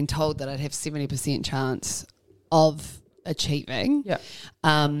 which I've been told that I'd have 70% chance of achieving,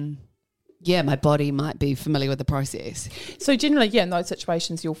 my body might be familiar with the process. So generally, in those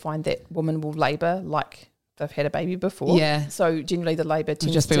situations, you'll find that women will labour like they've had a baby before. Yeah. So generally the labour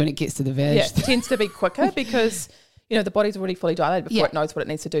tends just be when it gets to the veg. Yeah, tends to be quicker because the body's already fully dilated before it knows what it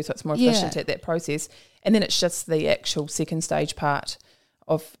needs to do, so it's more efficient at that process. And then it's just the actual second stage part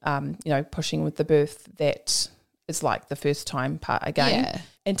of pushing with the birth that is like the first time part again. Yeah.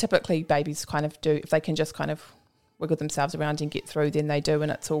 And typically babies kind of do, if they can just kind of wiggle themselves around and get through, then they do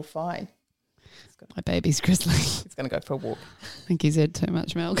and it's all fine. My baby's grizzly. He's going to go for a walk. I think he's had too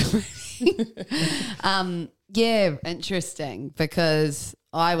much milk. Interesting because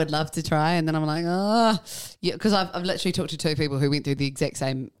I would love to try, and then I'm like, yeah, because I've literally talked to 2 people who went through the exact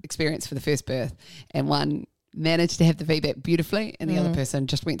same experience for the first birth, and one managed to have the VBAC beautifully, and the other person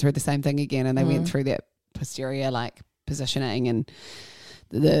just went through the same thing again, and they went through that posterior like positioning, and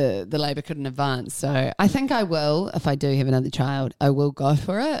the labour couldn't advance. So I think I will, if I do have another child, I will go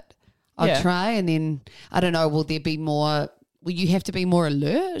for it. I'll try, and then I don't know, will you have to be more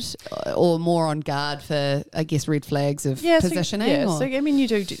alert or more on guard for, I guess, red flags of positioning? So I mean, you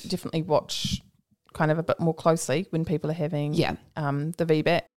do definitely watch kind of a bit more closely when people are having the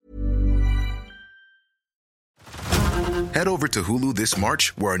VBAC. Head over to Hulu this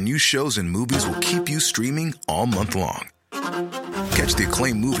March, where our new shows and movies will keep you streaming all month long. Catch the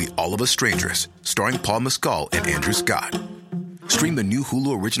acclaimed movie All of Us Strangers, starring Paul Mescal and Andrew Scott. Stream the new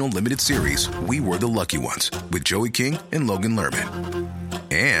Hulu original limited series We Were the Lucky Ones with Joey King and Logan Lerman.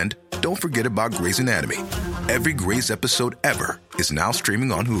 And don't forget about Grey's Anatomy. Every Grey's episode ever is now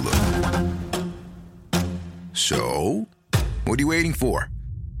streaming on Hulu. So, what are you waiting for?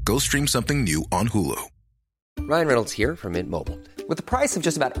 Go stream something new on Hulu. Ryan Reynolds here from Mint Mobile. With the price of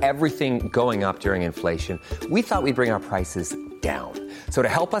just about everything going up during inflation, we thought we'd bring our prices down. So to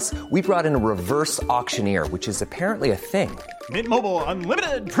help us, we brought in a reverse auctioneer, which is apparently a thing. Mint Mobile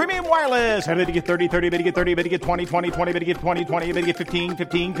Unlimited Premium Wireless. How to get 30, 30, bit to get 30, bit to get 20, 20, 20, bit to get 20, 20, bit to get 15,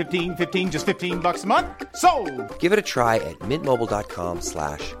 15, 15, 15, just $15 a month? Sold! Give it a try at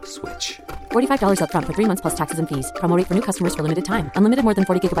mintmobile.com/switch. $45 up front for 3 months plus taxes and fees. Promo rate for new customers for limited time. Unlimited more than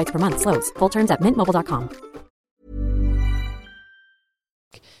 40 gigabytes per month. Slows full terms at mintmobile.com.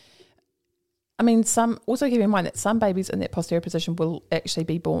 I mean, also keep in mind that some babies in that posterior position will actually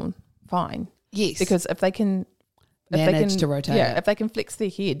be born fine. Yes. Because if they can manage to rotate it. if they can flex their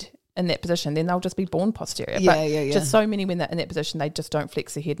head in that position, then they'll just be born posterior. Yeah. Just so many when they're in that position, they just don't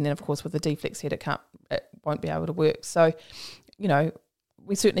flex their head, and then of course with the deflex head, it won't be able to work. So,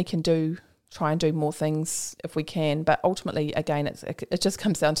 we certainly can try and do more things if we can, but ultimately, again, it just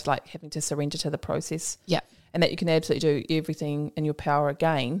comes down to like having to surrender to the process. Yeah, and that you can absolutely do everything in your power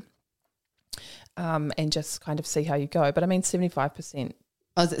again. And just kind of see how you go. But I mean, 75%.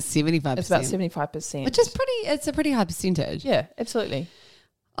 Oh, is it 75%? It's about 75%. Which is it's a pretty high percentage. Yeah, absolutely.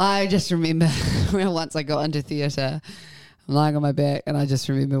 I just remember once I got into theatre, I'm lying on my back, and I just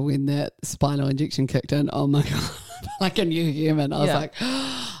remember when that spinal injection kicked in. Oh my God, like a new human. I was like,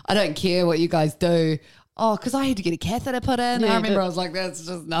 I don't care what you guys do. Oh, because I had to get a catheter put in. I remember I was like, that's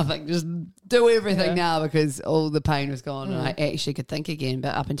just nothing. Just do everything now, because all the pain was gone and I actually could think again.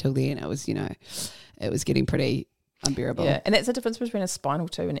 But up until then, it was, it was getting pretty unbearable. Yeah, and that's the difference between a spinal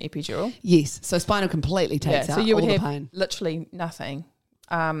too and an epidural. Yes, so spinal completely takes out so you would all have the pain. Literally nothing.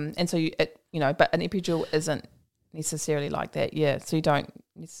 And so but an epidural isn't necessarily like that. Yeah, so you don't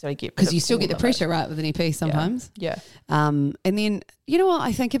necessarily get, because you still get the pressure right with an EP sometimes. Yeah. And then you know what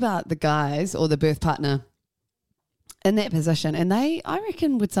I think about the guys or the birth partner in that position, and they, I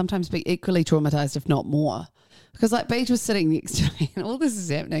reckon, would sometimes be equally traumatized, if not more. Because like Beach was sitting next to me and all this is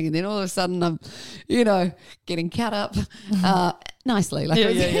happening, and then all of a sudden I'm, getting cut up nicely. Like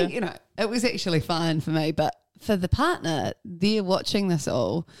it was actually fine for me. But for the partner, they're watching this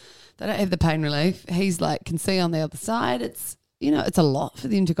all. They don't have the pain relief. He's like, can see on the other side. It's, it's a lot for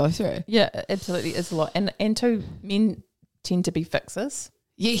them to go through. Yeah, absolutely. It's a lot. And too, men tend to be fixers.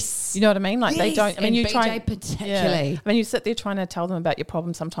 Yes. You know what I mean? Like they don't, I mean, you BJ try particularly. Yeah. I mean, you sit there trying to tell them about your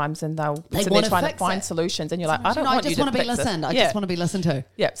problem sometimes, and they'll they sit there trying to find solutions, and you're like, I don't want you to fix it. I just want to be listened. I just want to be listened to.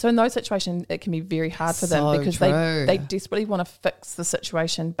 Yeah. So in those situations, it can be very hard for them, because they desperately want to fix the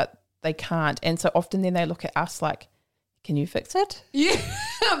situation, but they can't. And so often then they look at us like, can you fix it? Yeah.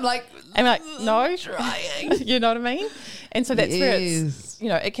 I'm like, no. I'm trying. You know what I mean? And so that's where it's,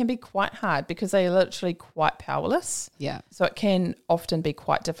 it can be quite hard, because they are literally quite powerless. Yeah. So it can often be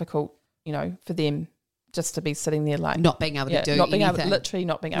quite difficult, for them just to be sitting there like not being able to do anything. Literally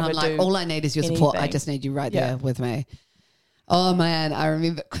not being able to do all I need is your support. I just need you right there with me. Oh man, I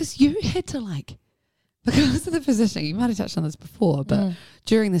remember, because you had to because of the positioning, you might have touched on this before, but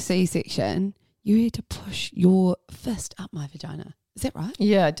during the C-section, you had to push your fist up my vagina. Is that right?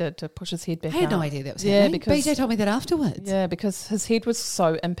 Yeah, I did, to push his head back. I had out. no idea that was happening. Because BJ told me that afterwards. Yeah, because his head was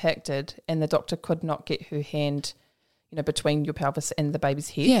so impacted, and the doctor could not get her hand, between your pelvis and the baby's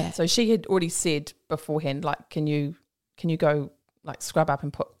head. Yeah. So she had already said beforehand, like, can you go scrub up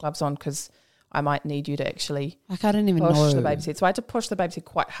and put gloves on, because I might need you to actually I didn't even push know the baby's head. So I had to push the baby's head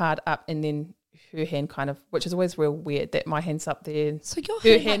quite hard up, and then her hand kind of, which is always real weird that my hand's up there. So your her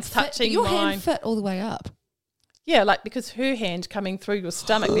hand hand's touching your mine. hand fit all the way up. Yeah, because her hand coming through your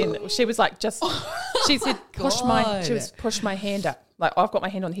stomach, then she was like, she said, push my hand up. Like, I've got my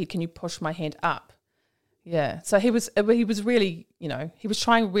hand on the head, can you push my hand up? Yeah. So he was really, you know, he was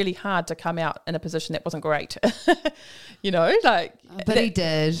trying really hard to come out in a position that wasn't great. You know, like. But he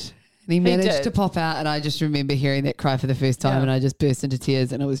did. And he managed to pop out, and I just remember hearing that cry for the first time, and I just burst into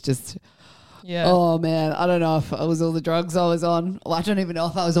tears, and it was just, oh man, I don't know if it was all the drugs I was on. Well, I don't even know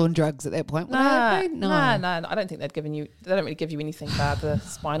if I was on drugs at that point. No, I don't think they don't really give you anything but the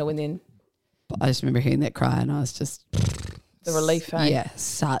spinal, and then. But I just remember hearing that cry, and I was just. The relief, eh? Yeah,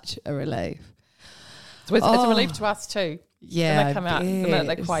 such a relief. It's a relief to us too. Yeah, when they come out, the minute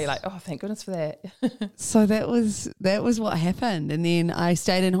they cry, you're like, oh, thank goodness for that. So that was what happened, and then I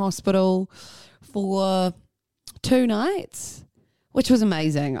stayed in hospital for 2 nights, which was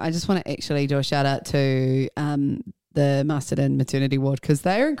amazing. I just want to actually do a shout out to the Masterton maternity ward, because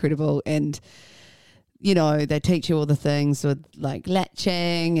they are incredible, and you know, they teach you all the things with like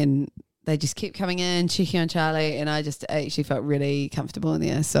latching, and they just kept coming in, checking on Charlie, and I actually felt really comfortable in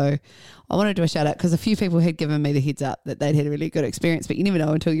there. So I want to do a shout out, because a few people had given me the heads up that they'd had a really good experience, but you never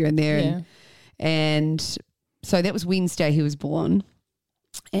know until you're in there. Yeah. And so that was Wednesday he was born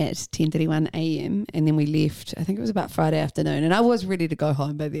at 10:31 a.m. and then we left, I think it was about Friday afternoon, and I was ready to go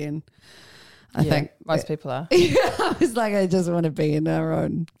home by then. I think most people are. I was like, I just want to be in our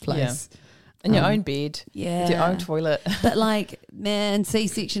own place. Yeah. In your own bed, yeah, with your own toilet. But like, man,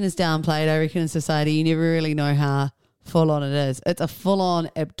 C-section is downplayed, I reckon, in society. You never really know how full on it is. It's a full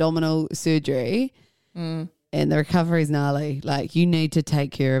on abdominal surgery, and the recovery is gnarly. Like, you need to take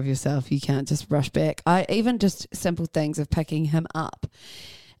care of yourself. You can't just rush back. Even just simple things of picking him up,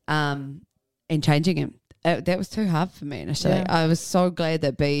 and changing him. That was too hard for me initially. Yeah. I was so glad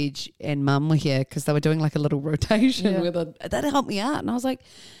that Beej and Mum were here, because they were doing like a little rotation with it. That helped me out, and I was like,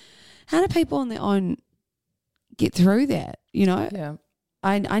 how do people on their own get through that? You know,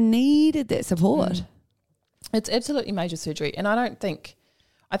 I needed that support. It's absolutely major surgery, and I think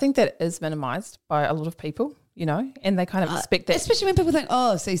that is minimised by a lot of people. You know, and they kind of expect that, especially when people think,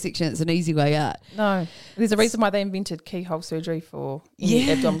 "Oh, C-section, it's an easy way out." No, there's a reason why they invented keyhole surgery for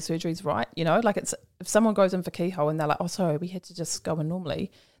abdominal surgeries, right? You know, like it's if someone goes in for keyhole and they're like, "Oh, sorry, we had to just go in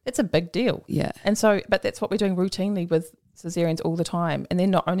normally." That's a big deal. Yeah, and so, but that's what we're doing routinely with cesareans all the time. And then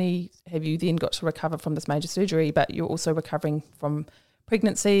not only have you then got to recover from this major surgery, but you're also recovering from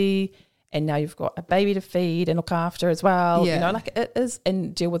pregnancy, and now you've got a baby to feed and look after as well. Yeah. You know, like it is,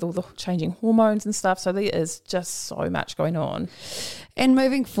 and deal with all the changing hormones and stuff. So there is just so much going on. And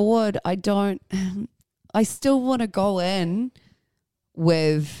moving forward, I still want to go in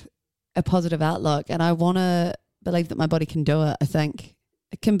with a positive outlook, and I want to believe that my body can do it. I think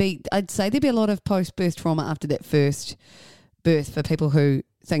it can be, I'd say there'd be a lot of post-birth trauma after that first birth for people who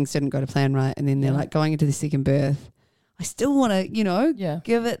things didn't go to plan right, and then they're like going into the second birth. I still want to, you know,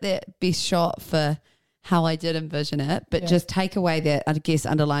 give it that best shot for how I did envision it, but just take away that, I guess,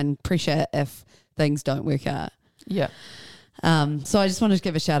 underlying pressure if things don't work out. Yeah. So I just wanted to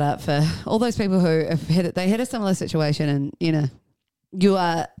give a shout out for all those people who have they had a similar situation, and, you know, you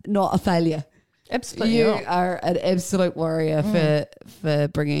are not a failure. Absolutely, you are an absolute warrior for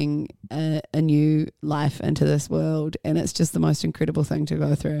bringing a new life into this world, and it's just the most incredible thing to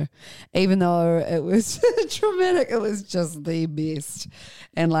go through. Even though it was traumatic, it was just the best.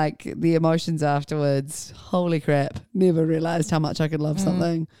 And like the emotions afterwards, holy crap! Never realized how much I could love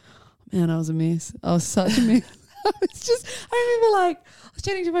something. Man, I was a mess. I was such a mess. I remember like I was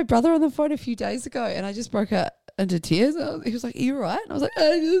chatting to my brother on the phone a few days ago, and I just broke out into tears. He was like, "Are you right?" And I was like,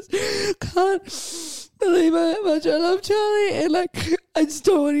 "I just can't believe how much I love Charlie, and like I just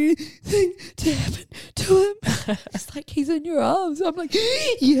don't want anything to happen to him." It's like, he's in your arms. I'm like,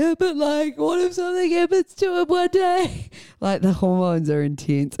 yeah, but like, what if something happens to him one day? Like, the hormones are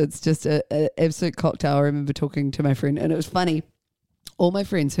intense. It's just an absolute cocktail. I remember talking to my friend, and it was funny. All my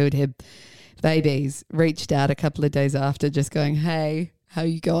friends who had had babies reached out a couple of days after, just going, "Hey, how are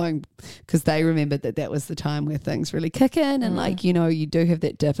you going?" Because they remembered that was the time where things really kick in, and like, you know, you do have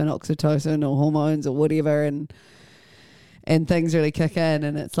that dip in oxytocin or hormones or whatever, and things really kick in,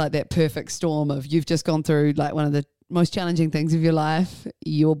 and it's like that perfect storm of you've just gone through like one of the most challenging things of your life.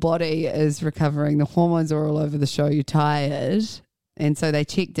 Your body is recovering, the hormones are all over the show, you're tired. And so they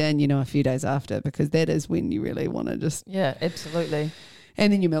checked in, you know, a few days after, because that is when you really want to just... Yeah, absolutely.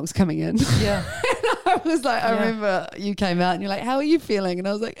 And then your milk's coming in. Yeah. I was like, I remember you came out and you're like, "How are you feeling?" And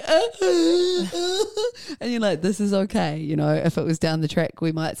I was like, and you're like, "This is okay." You know, if it was down the track,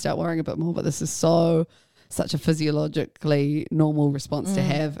 we might start worrying a bit more, but this is such a physiologically normal response to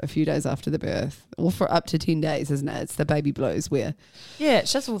have a few days after the birth, or for up to 10 days, isn't it? It's the baby blues where... Yeah,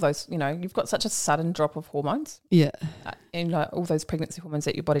 it's just all those, you know, you've got such a sudden drop of hormones. Yeah. And like all those pregnancy hormones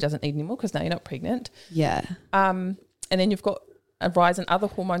that your body doesn't need anymore because now you're not pregnant. Yeah. And then you've got a rise in other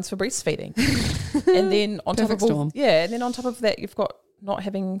hormones for breastfeeding. And then on top Perfect of storm. and then on top of that, you've got not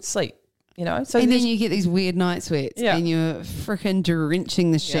having sleep, you know. So And then you get these weird night sweats and you're freaking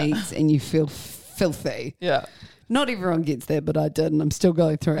drenching the sheets and you feel filthy. Yeah. Not everyone gets that, but I did, and I'm still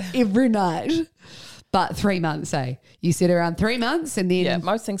going through it every night. But 3 months, eh? You said around 3 months, and then... Yeah,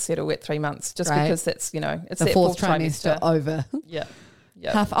 most things settle at 3 months just Right. because that's, you know, it's the that fourth trimester over. Yeah.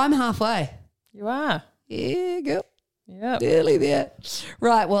 Yeah. I'm halfway. You are. Yeah, girl. Yeah. Nearly there.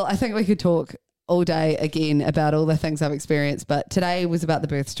 Right, well, I think we could talk all day again about all the things I've experienced, but today was about the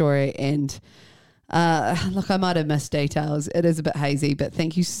birth story, and look, I might have missed details. It is a bit hazy, but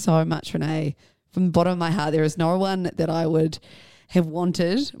thank you so much, Renee. From the bottom of my heart, there is no one that I would have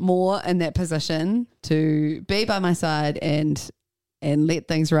wanted more in that position to be by my side and let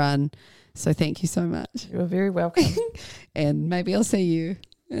things run. So thank you so much. You're very welcome. And maybe I'll see you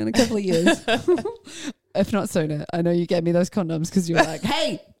in a couple of years. If not sooner. I know you gave me those condoms because you were like,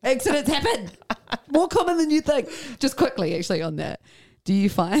 hey, accidents happen. More common than you think. Just quickly, actually, on that. Do you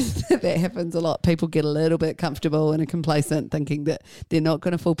find that happens a lot? People get a little bit comfortable and complacent thinking that they're not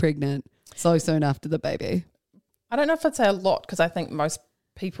going to fall pregnant so soon after the baby. I don't know if I'd say a lot because I think most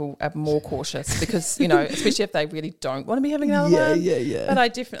people are more cautious because, you know, especially if they really don't want to be having another one. Yeah. But I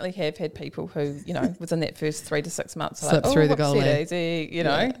definitely have had people who, you know, within that first 3 to 6 months are Slip like, through the what's goalie. that easy, you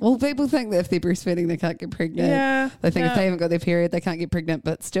know. Yeah. Well, people think that if they're breastfeeding, they can't get pregnant. Yeah, They think if yeah. they haven't got their period, they can't get pregnant,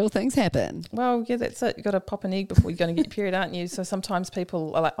 but still things happen. Well, yeah, that's it. You've got to pop an egg before you're going to get your period, aren't you? So sometimes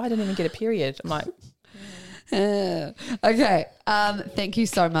people are like, I didn't even get a period. I'm like, Okay. Thank you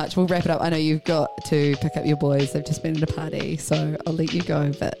so much. We'll wrap it up. I know you've got to pick up your boys. They've just been at a party, so I'll let you go.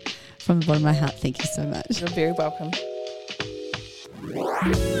 But from the bottom of my heart, thank you so much. you're very welcome.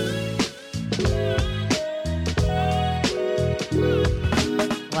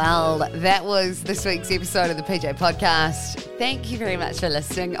 Well, that was this week's episode of the PJ Podcast. Thank you very much for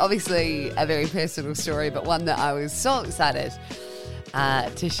listening. Obviously, a very personal story, but one that I was so excited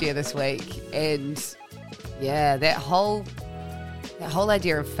to share this week. And yeah, that whole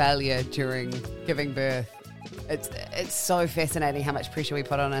idea of failure during giving birth, it's so fascinating how much pressure we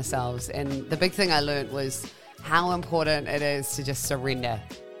put on ourselves. And the big thing I learned was how important it is to just surrender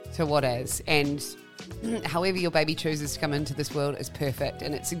to what is. And however your baby chooses to come into this world is perfect,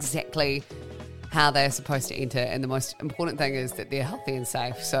 and it's exactly how they're supposed to enter. And the most important thing is that they're healthy and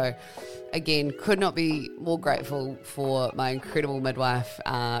safe. So again, could not be more grateful for my incredible midwife,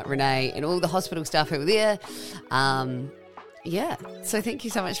 Renee, and all the hospital staff who were there. So thank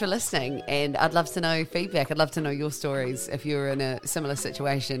you so much for listening, and I'd love to know feedback. I'd love to know your stories. If you're in a similar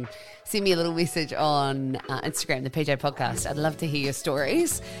situation, send me a little message on Instagram, the PJ Podcast. I'd love to hear your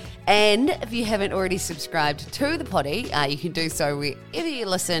stories. And if you haven't already subscribed to the potty, you can do so wherever you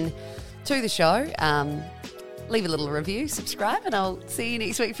listen to the show. Leave a little review, subscribe, and I'll see you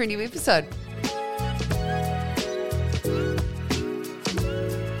next week for a new episode.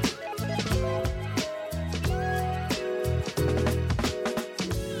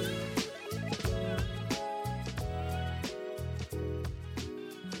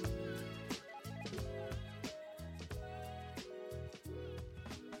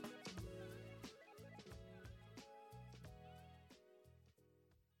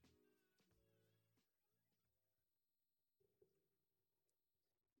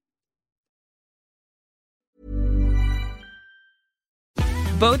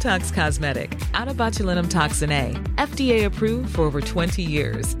 Botox Cosmetic, out of botulinum toxin A, FDA approved for over 20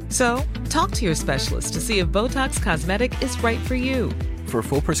 years. So, talk to your specialist to see if Botox Cosmetic is right for you. For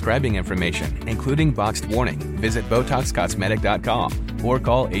full prescribing information, including boxed warning, visit BotoxCosmetic.com or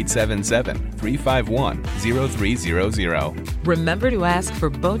call 877-351-0300. Remember to ask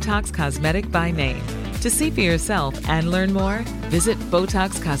for Botox Cosmetic by name. To see for yourself and learn more, visit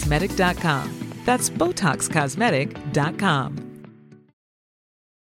BotoxCosmetic.com. That's BotoxCosmetic.com.